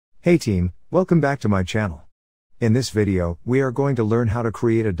Hey team, welcome back to my channel. In this video, we are going to learn how to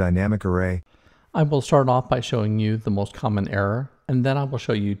create a dynamic array. I will start off by showing you the most common error, and then I will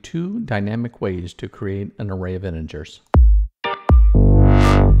show you two dynamic ways to create an array of integers.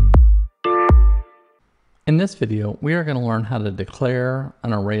 In this video, we are going to learn how to declare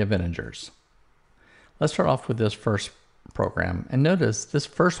an array of integers. Let's start off with this first program, and notice this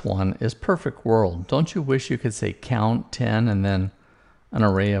first one is perfect world. Don't you wish you could say count 10 and then an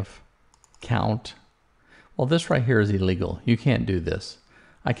array of count? Well, this right here is illegal. You can't do this.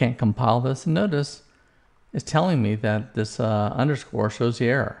 I can't compile this, and notice it's telling me that this underscore shows the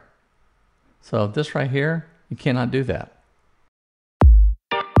error. So this right here, you cannot do that.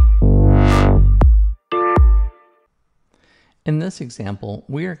 In this example,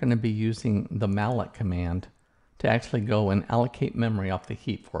 we are going to be using the malloc command to actually go and allocate memory off the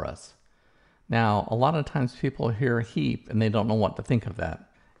heap for us. Now, a lot of times people hear heap and they don't know what to think of that.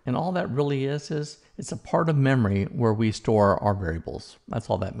 And all that really is it's a part of memory where we store our variables. That's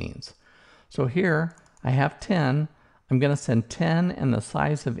all that means. So here I have 10. I'm going to send 10 and the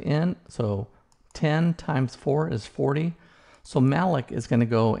size of int. So 10 times 4 is 40. So malloc is going to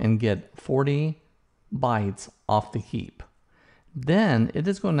go and get 40 bytes off the heap. Then it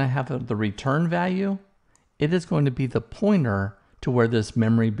is going to have the return value. It is going to be the pointer to where this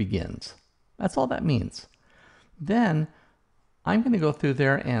memory begins. That's all that means. Then I'm going to go through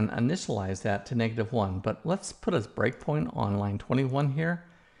there and initialize that to -1, but let's put a breakpoint on line 21 here.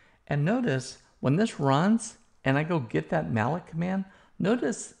 And notice when this runs and I go get that malloc command,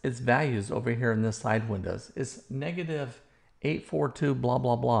 notice its values over here in this side windows. It's -842 blah,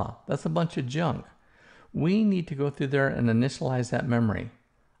 blah, blah. That's a bunch of junk. We need to go through there and initialize that memory.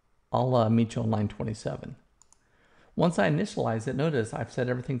 I'll meet you on line 27. Once I initialize it, notice I've set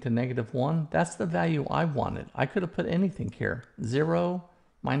everything to -1. That's the value I wanted. I could have put anything here. 0,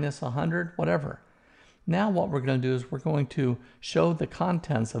 -100, whatever. Now what we're going to do is we're going to show the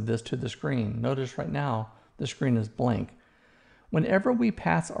contents of this to the screen. Notice right now the screen is blank. Whenever we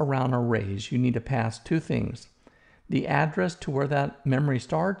pass around arrays, you need to pass two things. The address to where that memory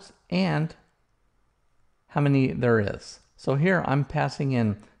starts and how many there is. So here I'm passing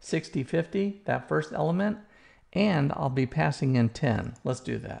in 6050, that first element, and I'll be passing in 10. Let's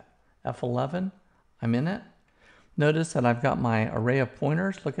do that. F11, I'm in it. Notice that I've got my array of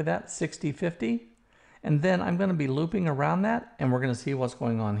pointers. Look at that, 6050. And then I'm going to be looping around that, and we're going to see what's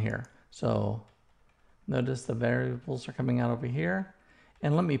going on here. So notice the variables are coming out over here.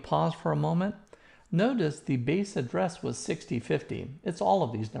 And let me pause for a moment. Notice the base address was 6050. It's all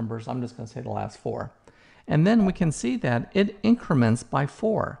of these numbers. I'm just going to say the last four. And then we can see that it increments by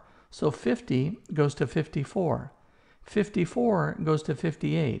 4. So 50 goes to 54. 54 goes to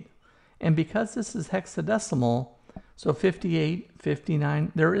 58. And because this is hexadecimal, so 58,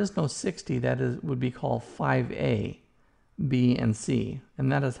 59, there is no 60. That would be called 5A, B, and C.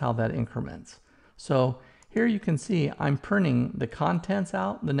 And that is how that increments. So here you can see I'm printing the contents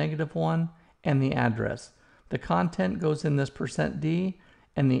out, the -1, and the address. The content goes in this %D,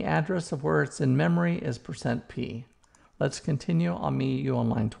 and the address of where it's in memory is %P. Let's continue. I'll meet you on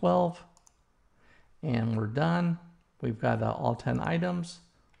line 12. And we're done. We've got all 10 items.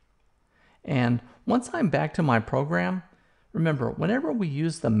 And once I'm back to my program, remember, whenever we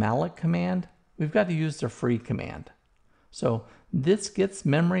use the malloc command, we've got to use the free command. So this gets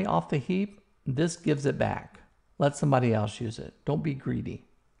memory off the heap. This gives it back. Let somebody else use it. Don't be greedy.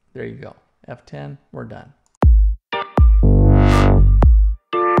 There you go. F10, we're done.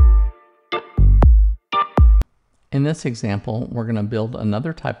 In this example, we're going to build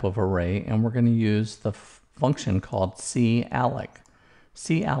another type of array, and we're going to use the function called CALLOC.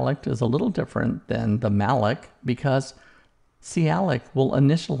 CALLOC is a little different than the malloc because CALLOC will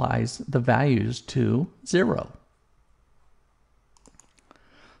initialize the values to 0.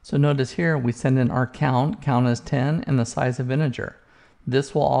 So notice here we send in our count is 10, and the size of integer.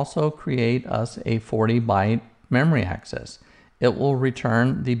 This will also create us a 40-byte memory access. It will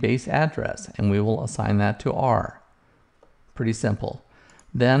return the base address, and we will assign that to R. Pretty simple.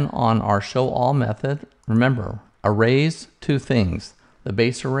 Then on our show all method, remember, arrays, two things, the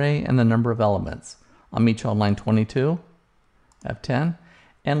base array and the number of elements. I'll meet you on line 22, F10,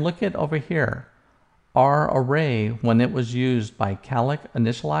 and look at over here. Our array, when it was used by CALLOC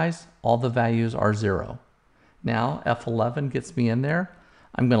initialize, all the values are 0. Now F11 gets me in there.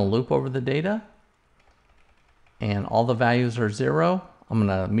 I'm going to loop over the data, and all the values are 0. I'm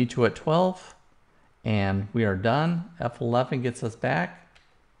going to meet you at 12. And we are done. F11 gets us back.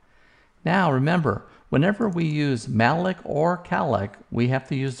 Now remember, whenever we use malloc or calloc, we have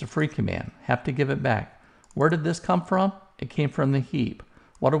to use the free command, have to give it back. Where did this come from? It came from the heap.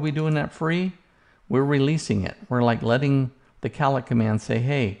 What are we doing that free? We're releasing it. We're like letting the CALLOC command say,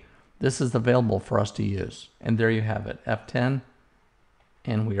 hey, this is available for us to use. And there you have it, F10,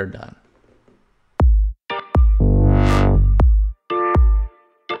 and we are done.